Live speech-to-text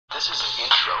This is an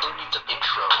intro. Who needs an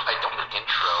intro? I don't need an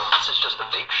intro. This is just a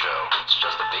vape show. It's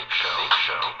just a vape show. Vape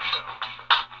show.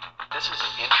 This is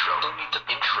an intro. Who needs an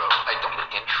intro? I don't need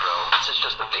an intro. This is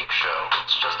just a vape show.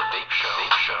 It's just a vape show.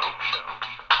 Vape show.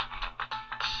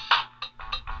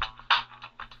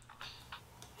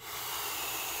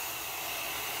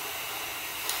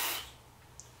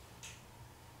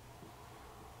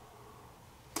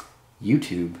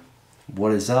 YouTube,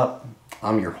 what is up?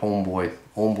 I'm your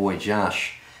homeboy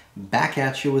Josh, back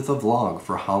at you with a vlog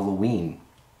for Halloween.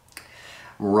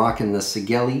 I'm rocking the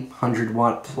Sigelli 100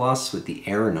 watt plus with the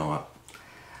Aeronaut,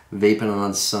 vaping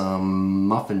on some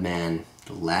Muffin Man,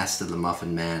 the last of the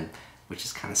Muffin Man, which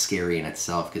is kind of scary in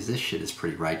itself because this shit is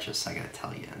pretty righteous, I gotta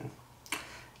tell you. And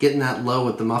getting that low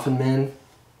with the Muffin Man,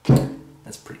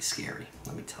 that's pretty scary,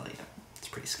 let me tell you. It's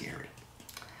pretty scary.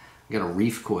 I got a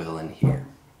reef coil in here,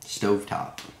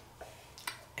 stovetop,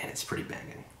 and it's pretty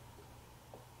banging.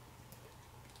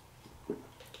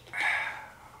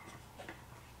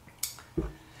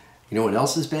 You know what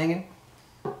else is banging?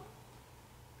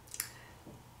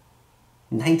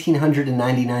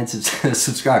 1,999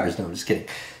 subscribers. No, I'm just kidding.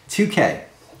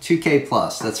 2K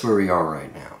plus. That's where we are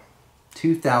right now.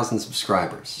 2,000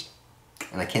 subscribers,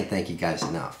 and I can't thank you guys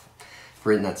enough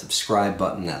for hitting that subscribe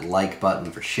button, that like button,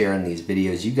 for sharing these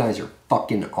videos. You guys are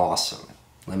fucking awesome.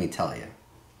 Let me tell you.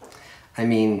 I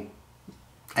mean,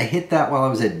 I hit that while I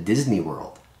was at Disney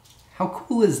World. How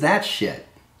cool is that shit?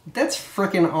 That's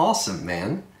freaking awesome,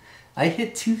 man. I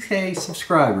hit 2K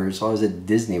subscribers while I was at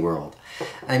Disney World.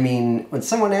 I mean, when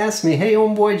someone asks me, hey,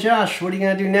 homeboy Josh, what are you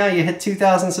gonna do now? You hit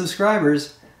 2,000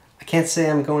 subscribers. I can't say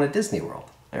I'm going to Disney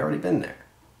World. I already been there.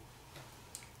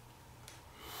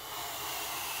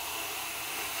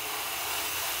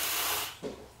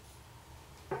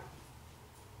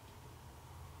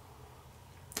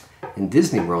 In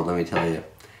Disney World, let me tell you,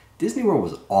 Disney World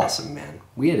was awesome, man.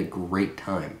 We had a great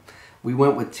time. We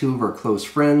went with two of our close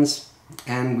friends,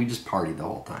 and we just partied the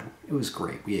whole time. It was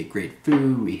great. We ate great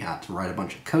food. We had to ride a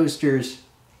bunch of coasters.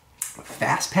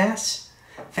 Fast Pass?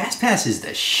 Fast Pass is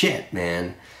the shit,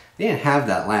 man. They didn't have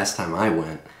that last time I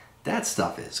went. That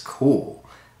stuff is cool.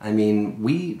 I mean,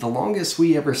 the longest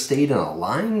we ever stayed in a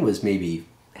line was maybe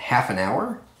half an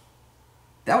hour.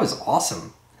 That was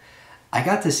awesome. I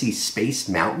got to see Space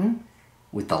Mountain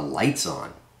with the lights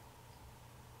on.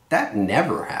 That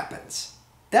never happens.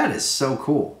 That is so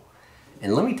cool.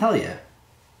 And let me tell you,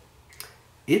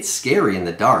 it's scary in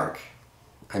the dark.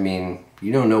 I mean,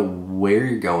 you don't know where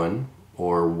you're going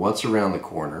or what's around the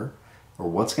corner or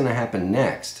what's going to happen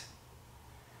next.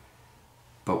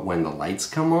 But when the lights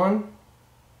come on,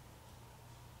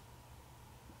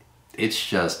 it's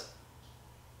just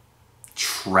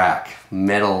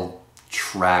metal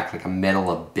track, like a metal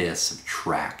abyss of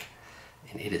track.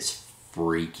 And it is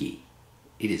freaky.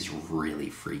 It is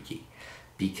really freaky.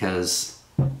 Because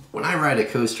when I ride a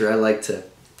coaster, I like to,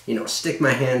 you know, stick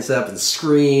my hands up and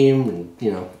scream, and,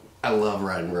 you know, I love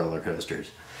riding roller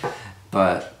coasters.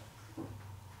 But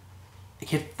I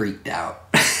get freaked out.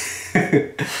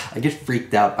 I get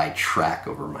freaked out by track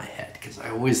over my head, because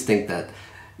I always think that,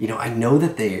 you know, I know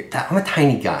that I'm a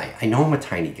tiny guy. I know I'm a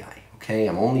tiny guy, okay?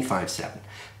 I'm only 5'7",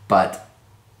 but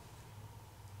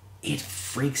it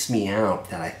freaks me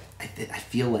out that I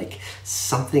feel like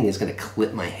something is going to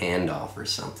clip my hand off or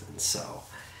something. So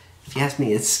if you ask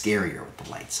me, it's scarier with the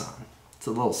lights on. It's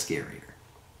a little scarier.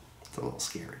 It's a little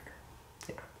scarier.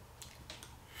 Yeah.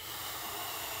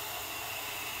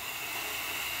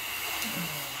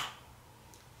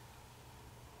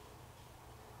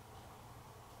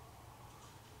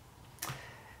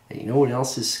 And you know what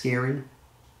else is scary? You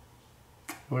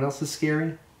know what else is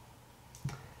scary?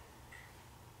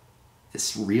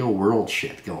 This real world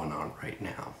shit going on right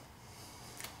now.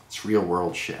 It's real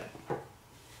world shit.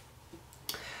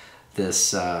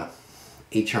 This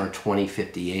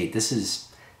HR2058, this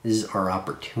is our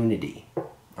opportunity.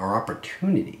 Our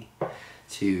opportunity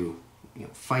to, you know,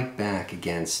 fight back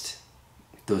against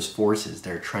those forces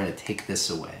that are trying to take this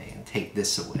away and take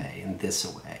this away and this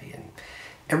away and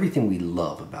everything we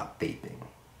love about vaping.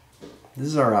 This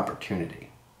is our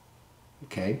opportunity.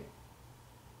 Okay?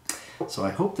 So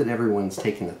I hope that everyone's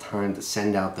taking the time to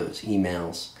send out those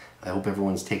emails. I hope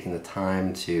everyone's taking the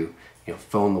time to, you know,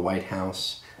 phone the White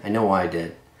House. I know I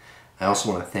did. I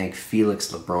also want to thank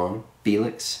Felix LeBron.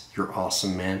 Felix, you're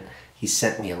awesome, man. He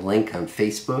sent me a link on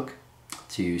Facebook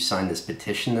to sign this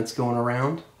petition that's going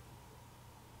around.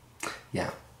 Yeah.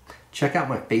 Check out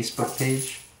my Facebook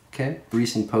page, okay?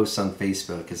 Recent posts on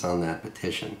Facebook is on that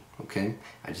petition, okay?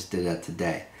 I just did that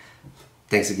today.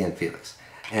 Thanks again, Felix.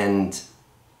 And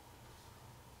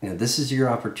you know, this is your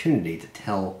opportunity to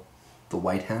tell the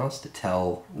White House, to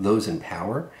tell those in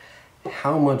power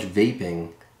how much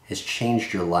vaping has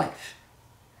changed your life.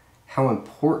 How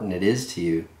important it is to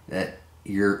you that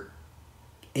you're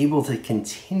able to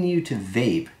continue to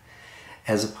vape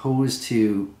as opposed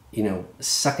to, you know,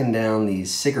 sucking down these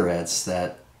cigarettes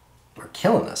that are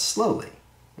killing us slowly,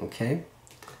 okay?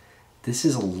 This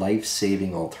is a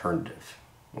life-saving alternative,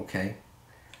 okay?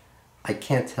 I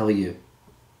can't tell you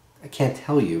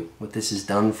what this has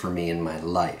done for me in my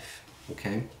life,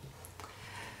 okay?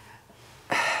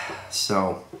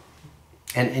 So,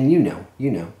 and you know,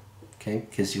 okay,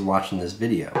 because you're watching this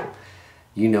video,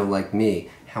 you know, like me,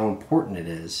 how important it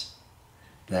is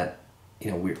that,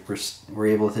 you know, we're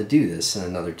able to do this in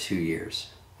another 2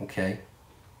 years, okay?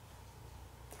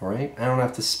 All right? I don't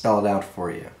have to spell it out for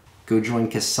you. Go join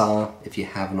Casaa if you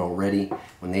haven't already.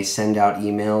 When they send out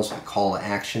emails, a call to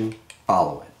action,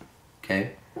 follow it,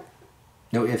 okay?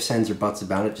 No ifs, ands, or buts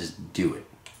about it, just do it,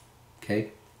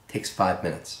 okay? Takes 5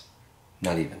 minutes,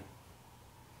 not even.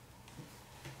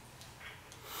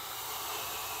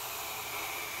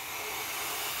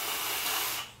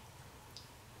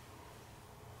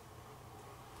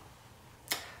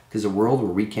 Because a world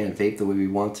where we can't vape the way we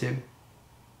want to,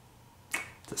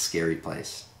 it's a scary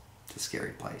place. It's a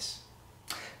scary place.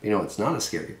 But you know, it's not a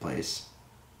scary place.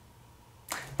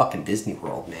 Fucking Disney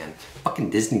World, man. Fucking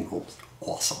Disney World was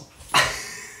awesome.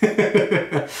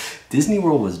 Disney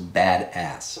World was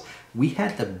badass. We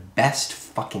had the best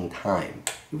fucking time.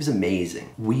 It was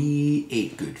amazing. We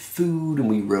ate good food and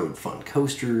we rode fun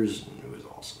coasters and it was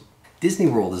awesome. Disney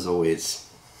World has always,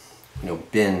 you know,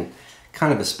 been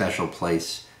kind of a special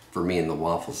place for me and the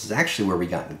Waffles. It's actually where we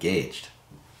got engaged.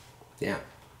 Yeah.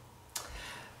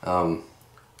 I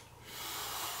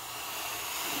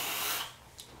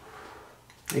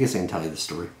guess I can tell you the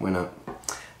story. Why not?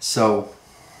 So,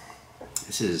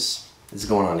 this is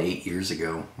going on 8 years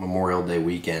ago. Memorial Day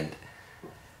weekend,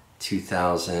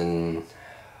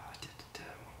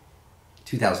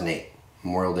 2008.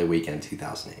 Memorial Day weekend,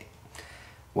 2008.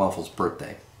 Waffles'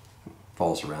 birthday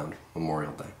falls around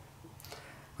Memorial Day,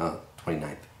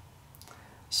 29th.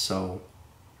 So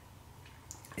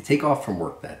I take off from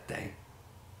work that day,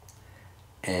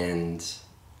 and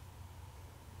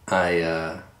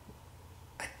I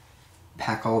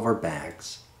pack all of our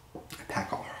bags. I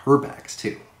pack all her bags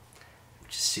too,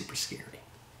 which is super scary,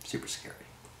 super scary.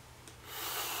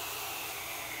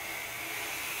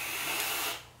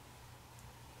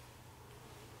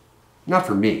 Not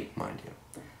for me, mind you,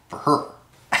 for her.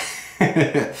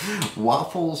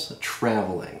 Waffles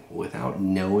traveling without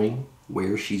knowing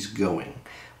where she's going,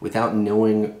 without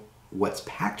knowing what's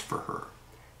packed for her,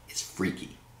 is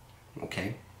freaky,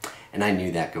 okay? And I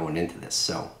knew that going into this,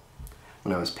 so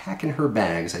when I was packing her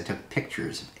bags, I took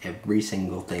pictures of every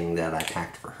single thing that I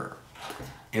packed for her.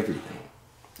 Everything.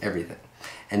 Everything.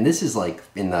 And this is like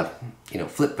in the, you know,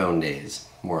 flip phone days,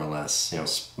 more or less. You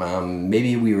know,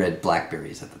 maybe we read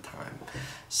Blackberries at the time.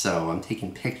 So I'm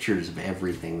taking pictures of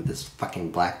everything with this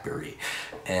fucking Blackberry.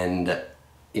 And,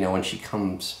 you know, when she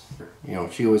comes, you know,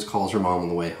 she always calls her mom on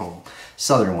the way home.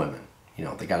 Southern women, you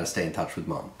know, they gotta stay in touch with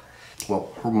mom.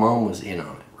 Well, her mom was in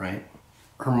on it, right?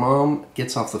 Her mom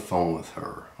gets off the phone with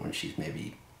her when she's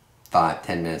maybe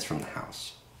 5-10 minutes from the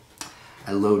house.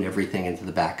 I load everything into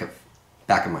the back of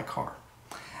my car,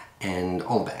 and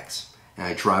all the bags, and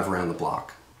I drive around the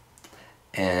block,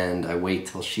 and I wait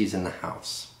till she's in the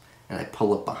house, and I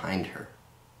pull up behind her,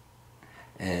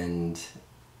 and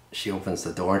she opens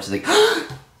the door and she's like,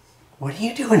 "What are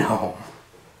you doing home?"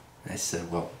 I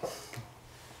said, "Well,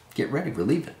 get ready, we're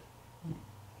leaving."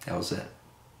 That was it.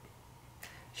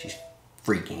 She's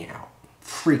freaking out,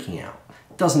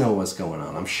 doesn't know what's going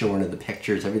on. I'm showing her the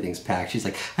pictures, everything's packed. She's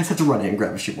like, "I just have to run in and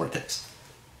grab a few more things."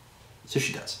 So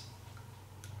she does.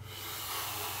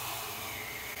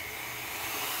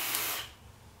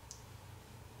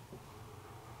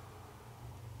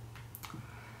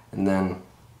 And then,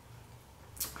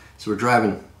 so we're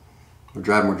driving.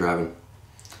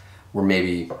 We're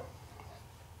maybe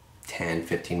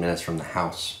 10-15 minutes from the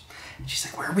house. And she's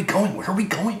like, "Where are we going? Where are we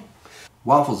going?"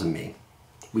 Waffles and me,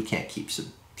 we can't keep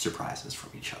surprises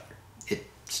from each other.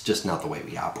 It's just not the way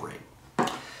we operate.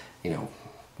 You know,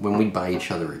 when we buy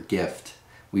each other a gift,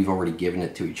 we've already given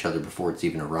it to each other before it's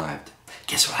even arrived.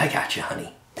 "Guess what I got you,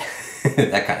 honey?"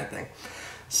 That kind of thing.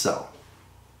 So,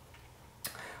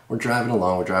 we're driving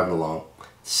along.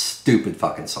 Stupid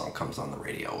fucking song comes on the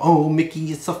radio. "Oh,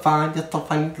 Mickey, it's so fine,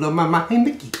 blow my mind. Hey,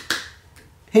 Mickey.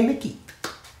 Hey, Mickey."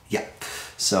 Yeah.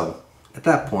 So, at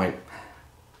that point,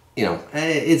 you know,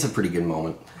 it's a pretty good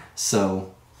moment.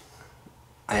 So,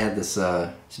 I had this,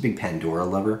 it's a big Pandora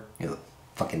lover, you know,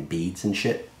 fucking beads and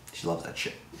shit. She loves that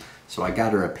shit. So I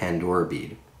got her a Pandora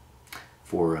bead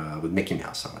for with Mickey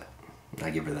Mouse on it. And I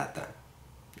give her that then.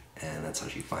 And that's how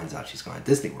she finds out she's going to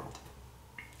Disney World.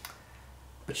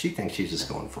 But she thinks she's just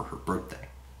going for her birthday.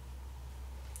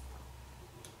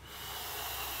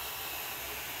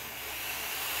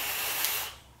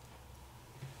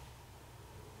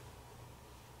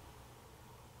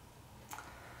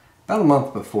 About a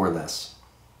month before this,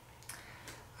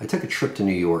 I took a trip to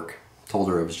New York. Told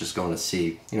her I was just going to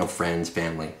see, you know, friends,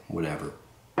 family, whatever,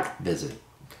 visit.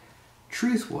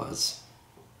 Truth was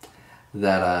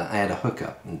that I had a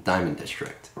hookup in Diamond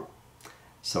District.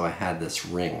 So I had this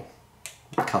ring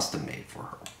custom made for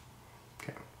her.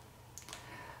 Okay.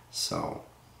 So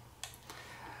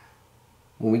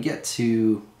when we get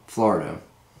to Florida,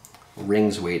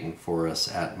 ring's waiting for us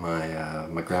at my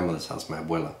grandmother's house, my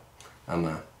abuela. I'm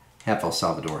a half El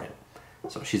Salvadorian,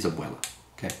 so she's abuela.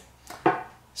 Okay.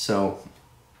 So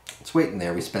it's waiting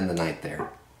there. We spend the night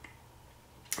there.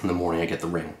 In the morning, I get the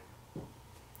ring.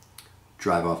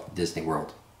 Drive off to Disney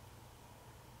World.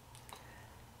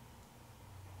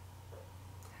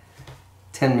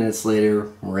 10 minutes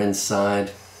later, we're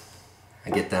inside.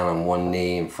 I get down on one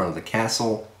knee in front of the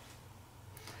castle,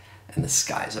 and the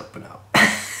skies open up.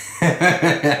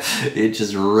 It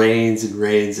just rains and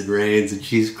rains and rains, and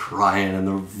she's crying, and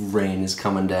the rain is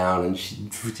coming down,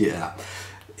 and yeah,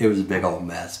 it was a big old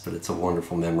mess, but it's a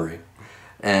wonderful memory.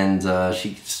 And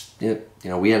she's, you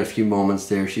know, we had a few moments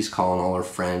there. She's calling all her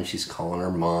friends, she's calling her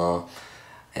mom,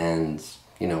 and,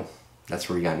 you know, that's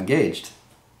where we got engaged.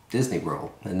 Disney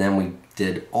World. And then we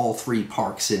did all 3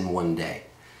 parks in one day.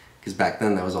 Because back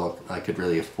then that was all I could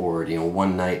really afford. You know,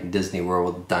 one night in Disney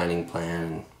World with dining plan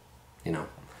and, you know,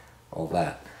 all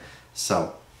that.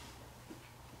 So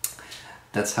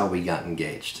that's how we got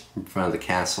engaged. In front of the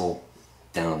castle,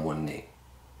 down on one knee.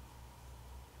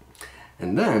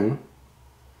 And then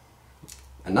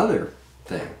another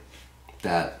thing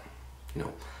that, you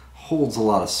know, holds a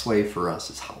lot of sway for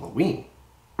us is Halloween.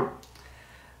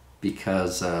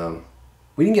 Because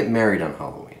we didn't get married on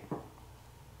Halloween.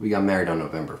 We got married on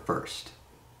November 1st.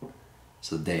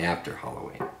 So the day after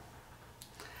Halloween.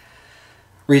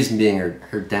 Reason being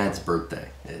her dad's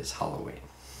birthday is Halloween.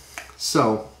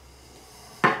 So,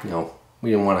 you know,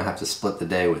 we didn't want to have to split the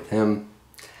day with him.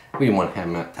 We didn't want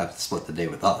him to have to split the day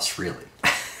with us, really.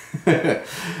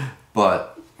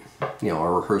 But, you know,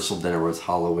 our rehearsal dinner was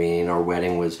Halloween. Our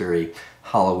wedding was very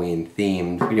Halloween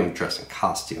themed. We didn't dress in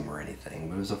costume or anything,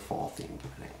 but it was a fall themed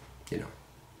wedding, you know.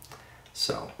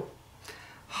 So,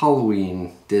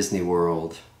 Halloween, Disney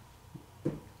World,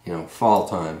 you know, fall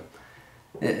time,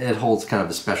 it holds kind of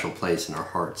a special place in our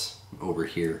hearts over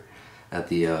here at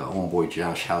the Homeboy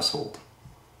Josh household.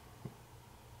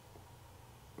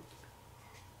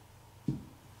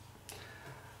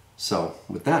 So,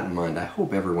 with that in mind, I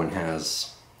hope everyone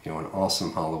has, you know, an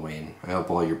awesome Halloween. I hope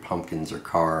all your pumpkins are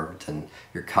carved and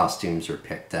your costumes are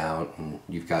picked out and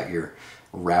you've got your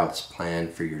routes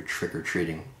planned for your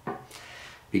trick-or-treating.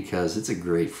 Because it's a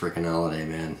great freaking holiday,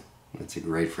 man. It's a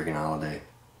great freaking holiday.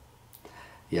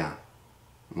 Yeah.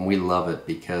 And we love it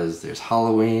because there's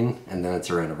Halloween and then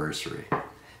it's our anniversary.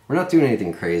 We're not doing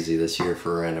anything crazy this year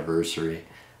for our anniversary.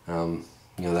 You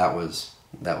know, that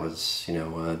was you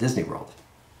know, Disney World.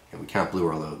 And we can't blew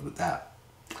our load with that.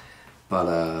 But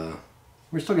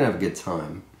we're still gonna have a good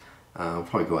time. We'll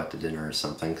probably go out to dinner or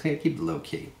something. Keep it low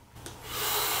key.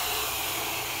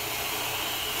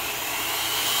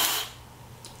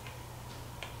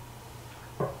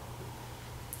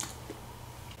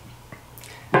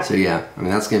 So yeah, I mean,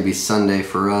 that's gonna be Sunday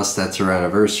for us. That's our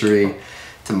anniversary.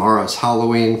 Tomorrow's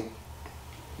Halloween.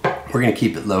 We're gonna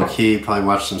keep it low key. Probably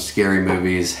watch some scary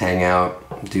movies, hang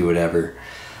out, do whatever.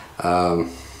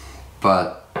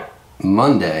 But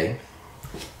Monday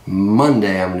I'm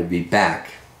going to be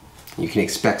back. You can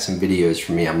expect some videos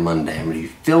from me on Monday. I'm going to be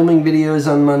filming videos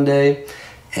on Monday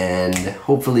and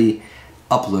hopefully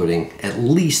uploading at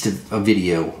least a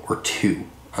video or 2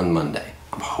 on Monday.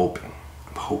 I'm hoping.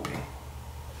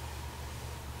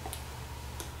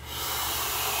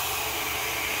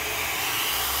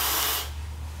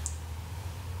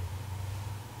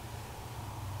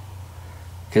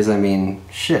 Because, I mean,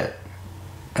 shit.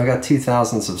 I've got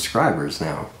 2,000 subscribers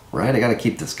now, right? I gotta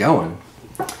keep this going.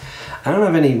 I don't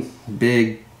have any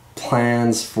big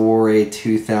plans for a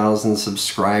 2,000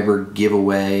 subscriber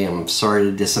giveaway. I'm sorry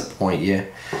to disappoint you.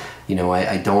 You know,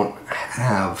 I don't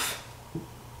have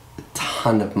a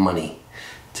ton of money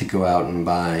to go out and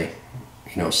buy,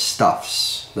 you know,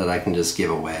 stuffs that I can just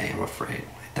give away, I'm afraid.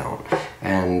 I don't.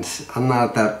 And I'm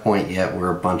not at that point yet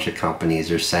where a bunch of companies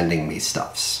are sending me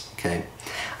stuffs, okay?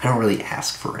 I don't really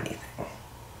ask for anything.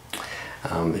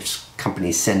 If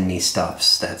companies send me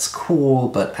stuff, that's cool,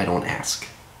 but I don't ask.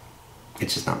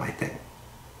 It's just not my thing.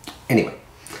 Anyway,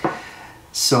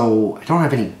 so I don't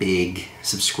have any big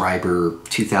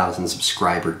 2,000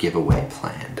 subscriber giveaway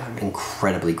planned. I'm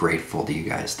incredibly grateful to you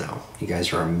guys though. You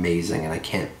guys are amazing and I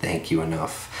can't thank you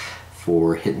enough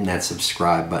for hitting that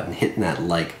subscribe button, hitting that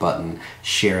like button,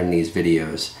 sharing these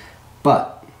videos.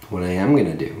 But what I am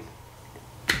gonna do,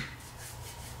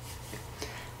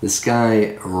 this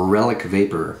guy, Relic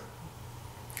Vapor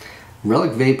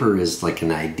is like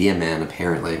an idea man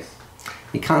apparently.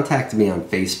 He contacted me on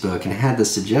Facebook and had the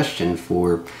suggestion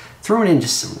for throwing in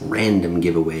just some random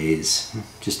giveaways,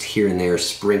 just here and there,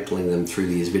 sprinkling them through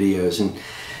these videos, and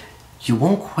you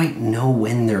won't quite know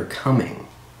when they're coming.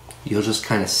 You'll just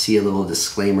kind of see a little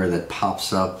disclaimer that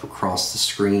pops up across the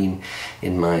screen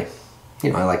in my,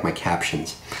 I like my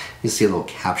captions. You'll see a little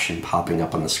caption popping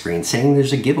up on the screen saying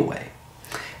there's a giveaway.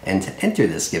 And to enter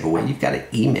this giveaway, you've got to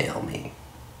email me.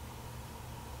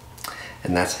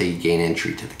 And that's how you gain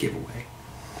entry to the giveaway.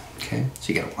 Okay,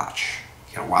 so you gotta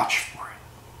watch for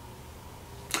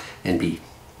it. And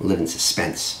live in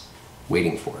suspense,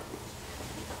 waiting for it.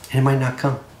 And it might not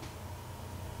come.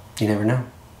 You never know.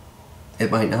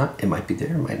 It might not, it might be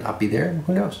there, it might not be there,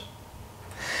 who knows?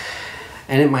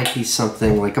 And it might be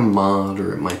something like a mod,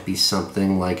 or it might be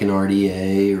something like an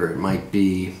RDA, or it might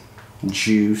be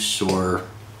juice, or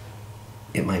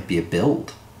it might be a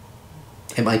build.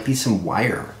 It might be some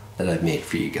wire that I've made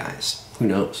for you guys, who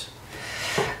knows?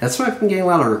 That's what I've been getting a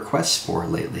lot of requests for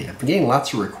lately. I've been getting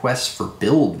lots of requests for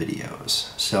build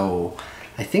videos. So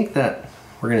I think that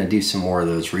we're gonna do some more of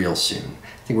those real soon.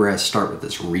 I think we're gonna start with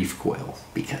this reef coil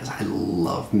because I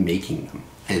love making them.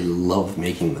 I love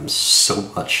making them so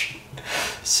much.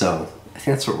 So I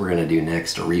think that's what we're gonna do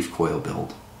next, a reef coil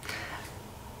build.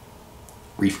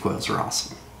 Reef coils are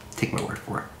awesome. Take my word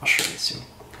for it. I'll show you soon.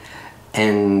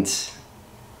 And,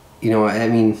 I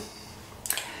mean,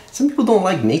 some people don't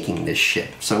like making this shit,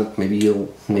 so maybe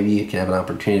you can have an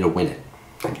opportunity to win it,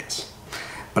 I guess.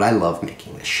 But I love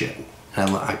making this shit.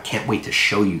 And I can't wait to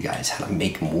show you guys how to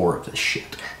make more of this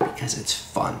shit because it's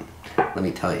fun. Let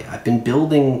me tell you, I've been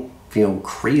building,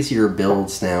 crazier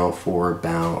builds now for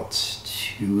about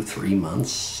 2-3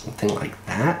 months, something like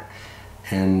that.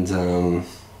 And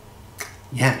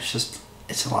yeah,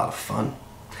 it's a lot of fun.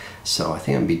 So I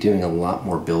think I'm gonna be doing a lot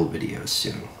more build videos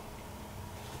soon.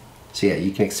 So yeah,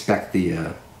 you can expect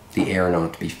the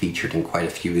Aeronaut to be featured in quite a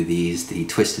few of these, the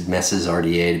Twisted Messes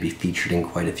RDA to be featured in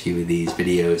quite a few of these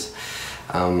videos.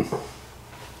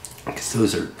 Because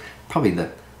those are probably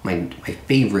my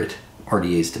favorite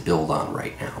RDAs to build on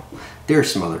right now. There are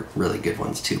some other really good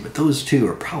ones too, but those two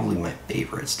are probably my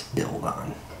favorites to build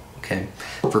on. Okay,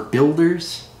 for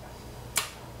builders,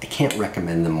 I can't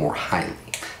recommend them more highly.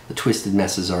 The Twisted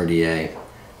Messes RDA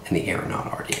and the Aeronaut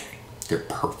RDA. They're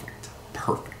perfect,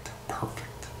 perfect, perfect.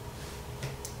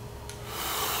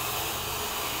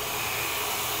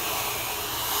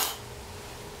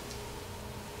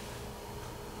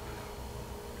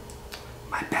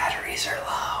 My batteries are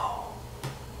low.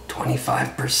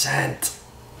 25%.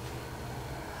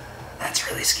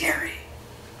 That's really scary.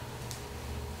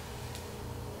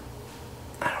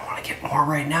 I don't want to get more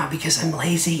right now because I'm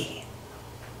lazy.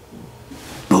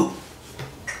 Boom.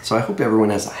 So I hope everyone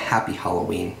has a happy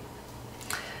Halloween.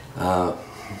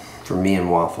 For me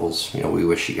and Waffles, we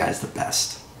wish you guys the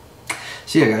best.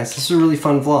 So yeah guys, this is a really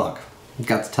fun vlog.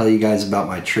 Got to tell you guys about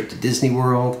my trip to Disney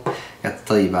World. Got to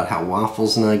tell you about how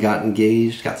Waffles and I got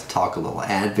engaged. Got to talk a little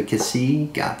advocacy.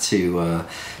 Got to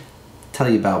tell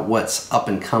you about what's up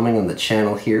and coming on the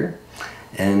channel here.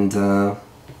 And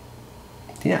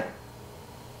yeah.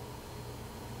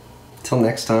 Till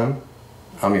next time,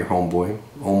 I'm your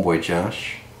homeboy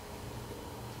Josh.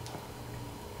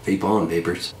 Vape on,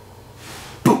 Vapers.